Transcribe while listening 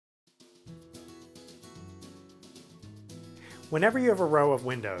Whenever you have a row of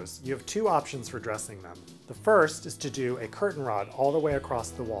windows, you have two options for dressing them. The first is to do a curtain rod all the way across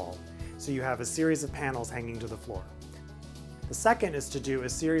the wall, so you have a series of panels hanging to the floor. The second is to do a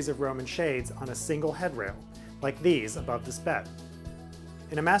series of Roman shades on a single headrail, like these above this bed.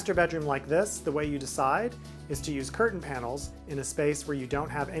 In a master bedroom like this, the way you decide is to use curtain panels in a space where you don't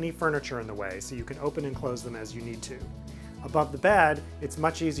have any furniture in the way, so you can open and close them as you need to. Above the bed, it's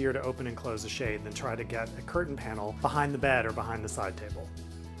much easier to open and close a shade than try to get a curtain panel behind the bed or behind the side table.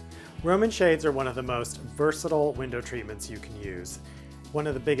 Roman shades are one of the most versatile window treatments you can use. One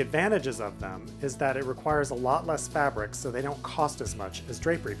of the big advantages of them is that it requires a lot less fabric, so they don't cost as much as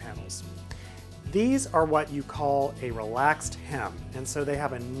drapery panels. These are what you call a relaxed hem, and so they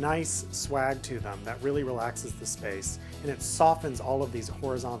have a nice swag to them that really relaxes the space, and it softens all of these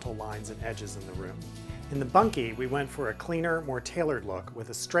horizontal lines and edges in the room. In the Bunkie, we went for a cleaner, more tailored look with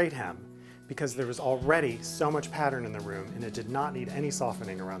a straight hem because there was already so much pattern in the room and it did not need any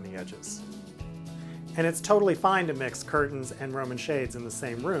softening around the edges. And it's totally fine to mix curtains and Roman shades in the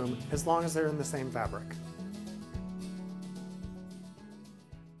same room as long as they're in the same fabric.